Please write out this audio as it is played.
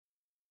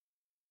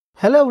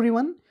Hello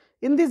everyone,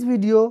 in this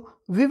video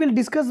we will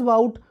discuss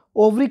about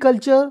ovary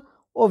culture,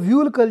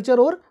 ovule culture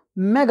or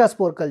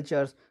megaspore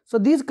cultures. So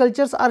these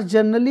cultures are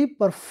generally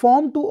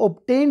performed to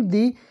obtain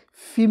the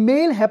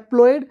female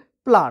haploid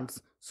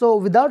plants. So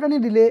without any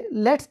delay,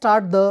 let's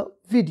start the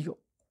video.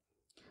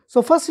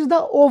 So first is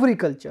the ovary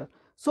culture.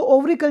 So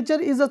ovary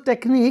culture is a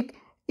technique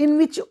in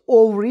which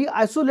ovary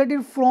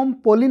isolated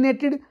from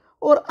pollinated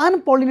or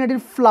unpollinated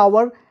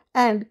flower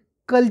and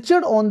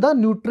cultured on the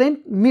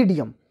nutrient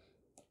medium.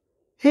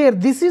 Here,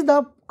 this is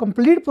the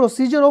complete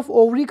procedure of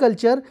ovary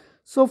culture.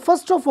 So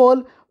first of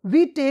all,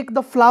 we take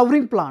the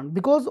flowering plant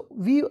because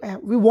we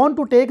want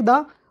to take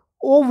the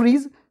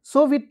ovaries.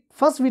 So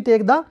first we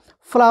take the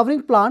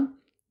flowering plant.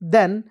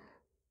 Then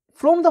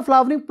from the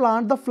flowering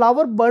plant, the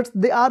flower buds,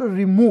 they are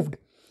removed.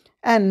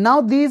 And now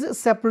these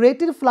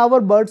separated flower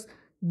buds,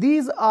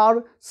 these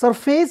are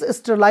surface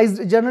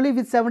sterilized generally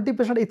with 70%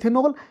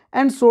 ethanol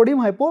and sodium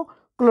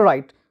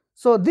hypochlorite.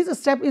 So this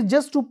step is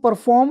just to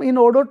perform in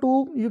order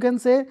to, you can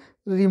say,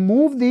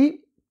 remove the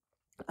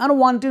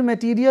unwanted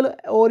material,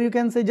 or you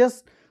can say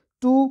just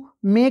to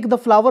make the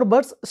flower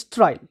buds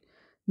sterile.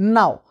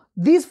 Now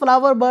these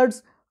flower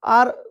buds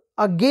are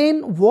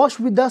again washed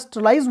with the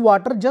sterilized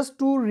water just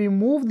to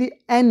remove the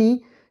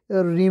any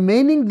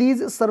remaining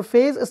these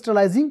surface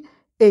sterilizing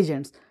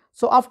agents.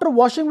 So after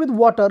washing with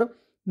water,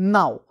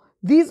 now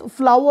these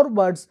flower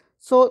buds,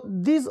 so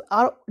these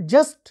are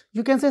just,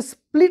 you can say,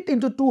 split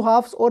into two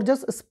halves or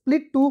just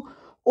split to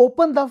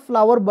open the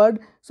flower bud.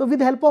 So with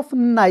the help of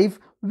knife,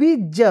 we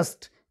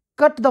just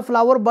cut the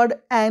flower bud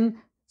and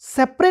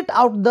separate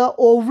out the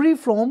ovary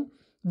from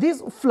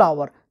this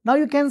flower. Now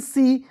you can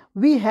see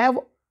we have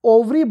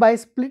ovary by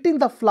splitting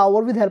the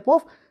flower with help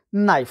of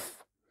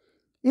knife.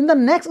 In the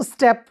next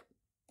step,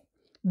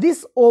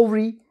 this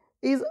ovary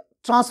is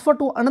transferred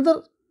to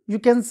another, you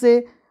can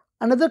say,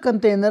 another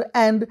container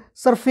and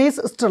surface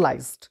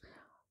sterilized.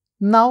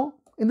 Now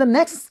in the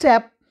next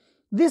step,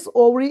 this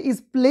ovary is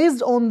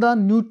placed on the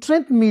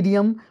nutrient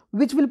medium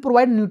which will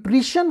provide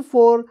nutrition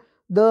for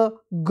the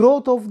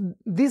growth of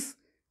this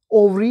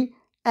ovary,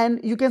 and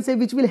you can say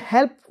which will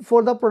help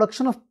for the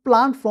production of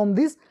plant from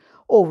this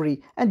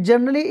ovary, and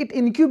generally it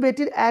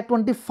incubated at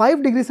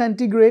 25 degrees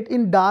centigrade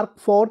in dark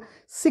for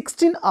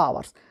 16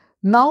 hours.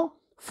 Now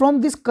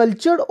from this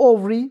cultured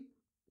ovary,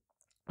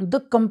 the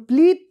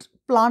complete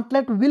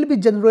plantlet will be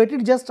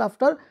generated just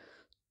after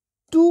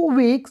 2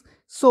 weeks.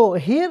 So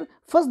here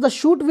first the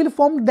shoot will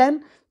form,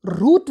 then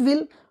root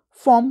will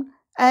form,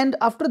 and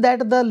after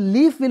that the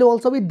leaf will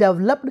also be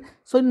developed.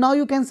 So now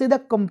you can say the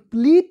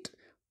complete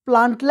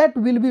plantlet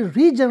will be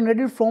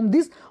regenerated from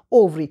this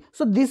ovary.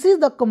 So this is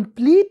the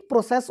complete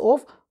process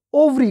of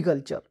ovary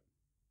culture.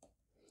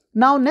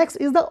 Now next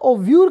is the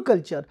ovule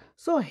culture.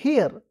 So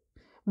here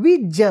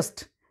we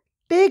just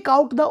take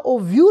out the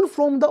ovule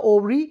from the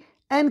ovary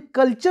and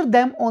culture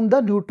them on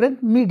the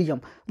nutrient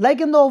medium. Like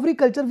in the ovary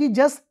culture, we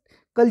just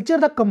culture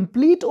the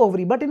complete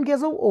ovary, but in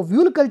case of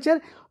ovule culture,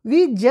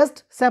 we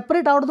just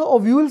separate out the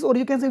ovules, or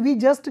you can say we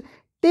just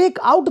take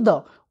out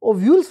the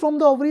ovules from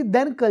the ovary,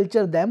 then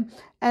culture them,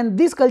 and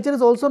this culture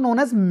is also known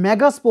as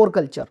megaspore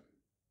culture.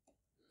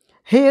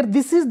 Here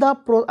this is the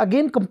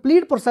again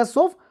complete process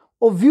of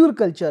ovule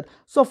culture.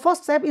 So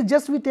first step is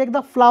just we take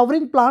the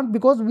flowering plant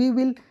because we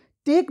will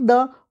take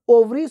the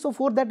ovary, so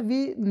for that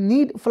we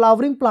need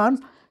flowering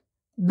plants.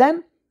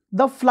 Then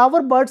the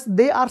flower buds,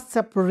 they are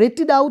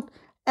separated out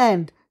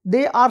and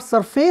they are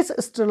surface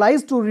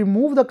sterilized to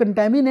remove the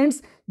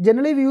contaminants.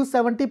 Generally we use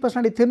 70%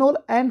 ethanol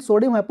and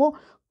sodium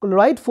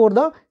hypochlorite for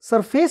the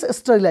surface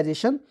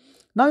sterilization.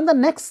 Now in the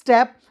next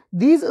step,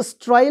 these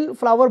sterile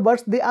flower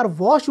buds, they are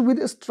washed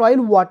with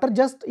sterile water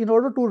just in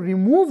order to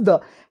remove the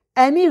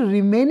any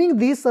remaining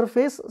these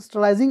surface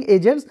sterilizing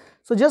agents.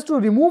 So just to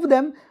remove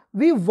them,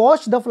 we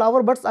wash the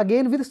flower buds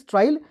again with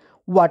sterile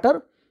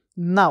water.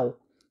 Now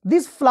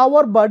this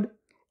flower bud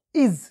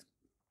is,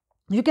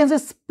 you can say,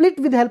 split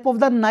with help of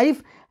the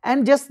knife,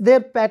 and just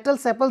their petal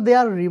sepals, they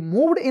are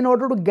removed in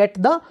order to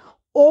get the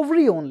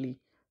ovary only.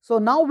 So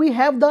now we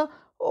have the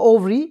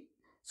ovary.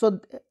 So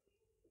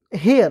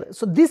here,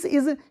 so this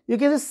is, you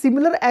can say,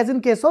 similar as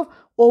in case of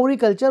ovary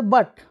culture,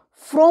 but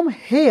from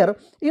here,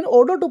 in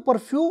order to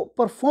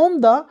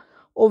perform the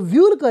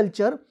ovule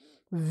culture,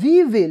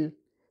 we will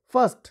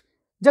first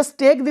just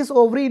take this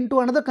ovary into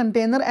another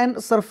container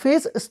and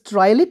surface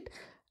sterile it.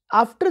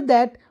 After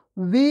that,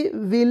 we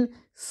will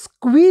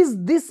squeeze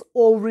this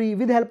ovary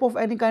with the help of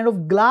any kind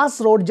of glass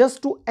rod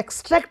just to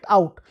extract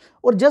out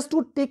or just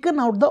to taken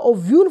out the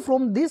ovule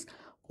from this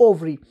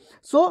ovary.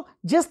 So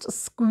just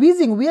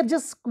squeezing, we are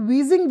just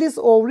squeezing this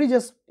ovary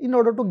just in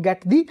order to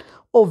get the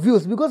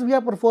ovules, because we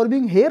are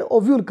performing here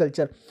ovule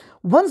culture.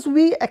 Once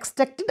we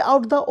extracted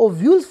out the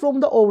ovules from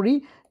the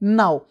ovary,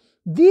 now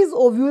these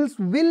ovules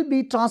will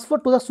be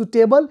transferred to the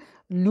suitable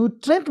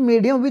nutrient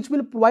medium which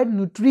will provide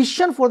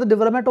nutrition for the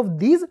development of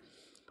these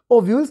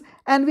ovules,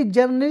 and we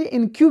generally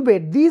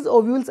incubate these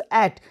ovules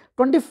at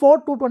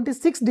 24 to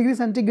 26 degrees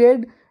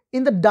centigrade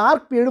in the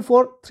dark period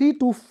for 3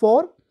 to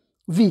 4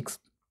 weeks.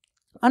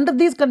 Under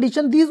these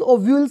conditions, these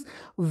ovules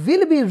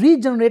will be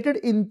regenerated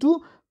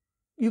into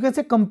you can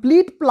say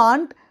complete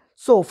plant.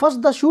 So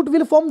first the shoot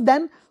will form,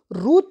 then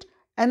root,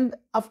 and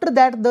after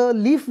that the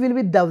leaf will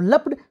be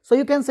developed. So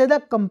you can say the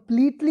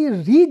completely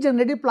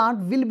regenerated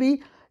plant will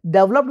be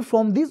developed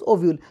from this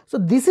ovule. So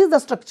this is the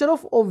structure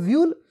of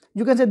ovule.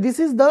 You can say this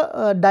is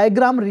the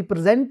diagram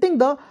representing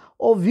the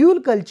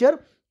ovule culture.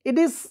 It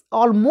is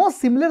almost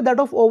similar that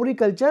of ovary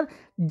culture.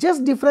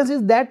 Just difference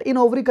is that in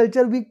ovary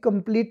culture we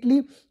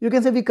completely, you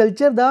can say we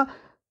culture the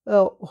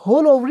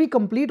whole ovary,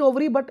 complete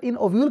ovary, but in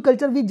ovule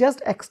culture we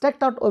just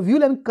extract out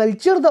ovule and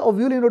culture the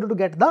ovule in order to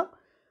get the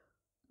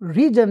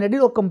regenerated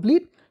or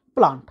complete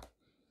plant.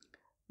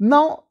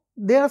 Now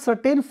there are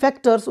certain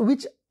factors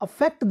which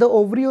affect the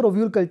ovary or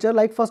ovule culture,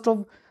 like first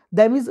of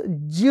them is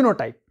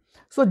genotype.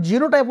 So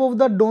genotype of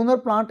the donor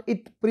plant,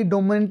 it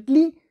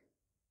predominantly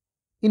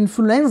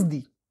influence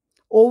the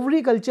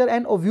ovary culture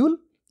and ovule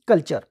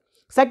culture.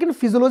 Second,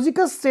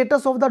 physiological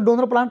status of the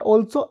donor plant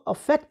also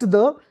affect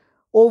the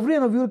ovary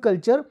and ovule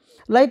culture,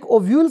 like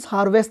ovules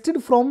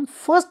harvested from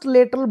first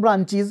lateral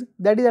branches,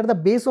 that is at the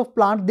base of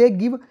plant, they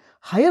give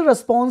higher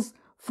response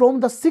from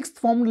the sixth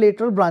formed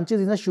lateral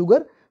branches in a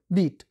sugar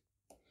beet.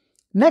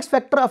 Next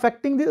factor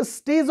affecting the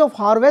stage of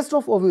harvest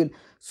of ovule.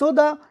 So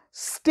the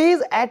stage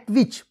at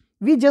which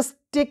we just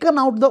taken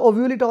out the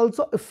ovule, it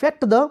also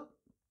affect the,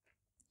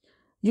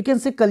 you can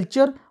say,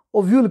 culture,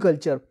 ovule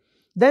culture.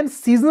 Then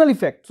seasonal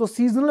effect. So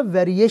seasonal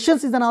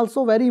variations is an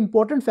also very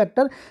important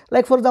factor.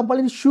 Like for example,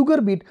 in sugar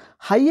beet,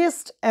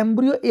 highest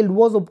embryo yield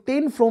was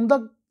obtained from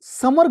the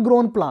summer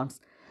grown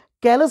plants.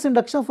 Callus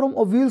induction from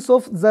ovules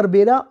of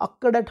Zerbera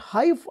occurred at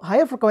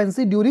higher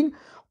frequency during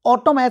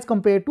autumn as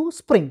compared to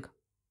spring.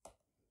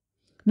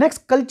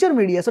 Next, culture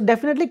media. So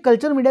definitely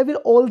culture media will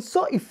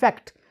also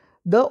affect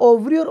the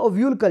ovary or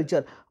ovule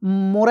culture.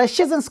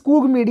 Moraceous and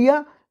Skoog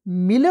media,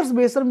 Miller's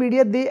Baser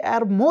media, they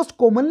are most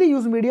commonly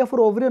used media for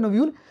ovary and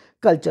ovule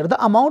culture.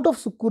 The amount of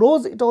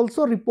sucrose, it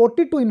also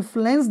reported to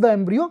influence the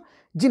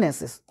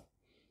embryogenesis.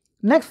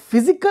 Next,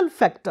 physical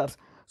factors.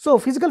 So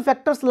physical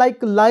factors like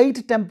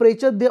light,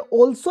 temperature, they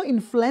also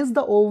influence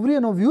the ovary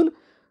and ovule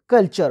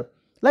culture.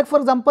 Like for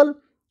example,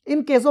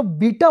 in case of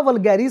beta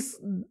vulgaris,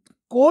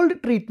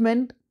 cold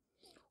treatment,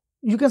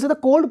 you can say the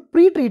cold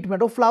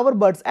pre-treatment of flower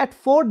buds at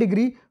 4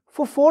 degrees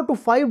for 4 to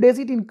 5 days,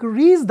 it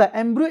increased the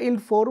embryo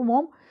yield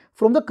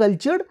from the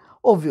cultured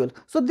ovule.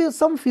 So there are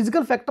some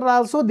physical factor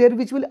also there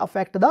which will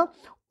affect the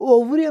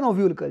ovary and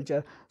ovule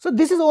culture. So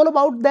this is all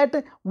about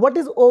that, what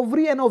is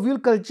ovary and ovule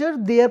culture,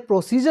 their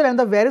procedure and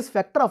the various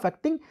factor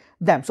affecting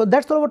them. So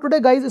that's all about today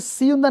guys.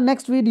 See you in the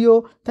next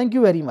video. Thank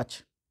you very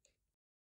much.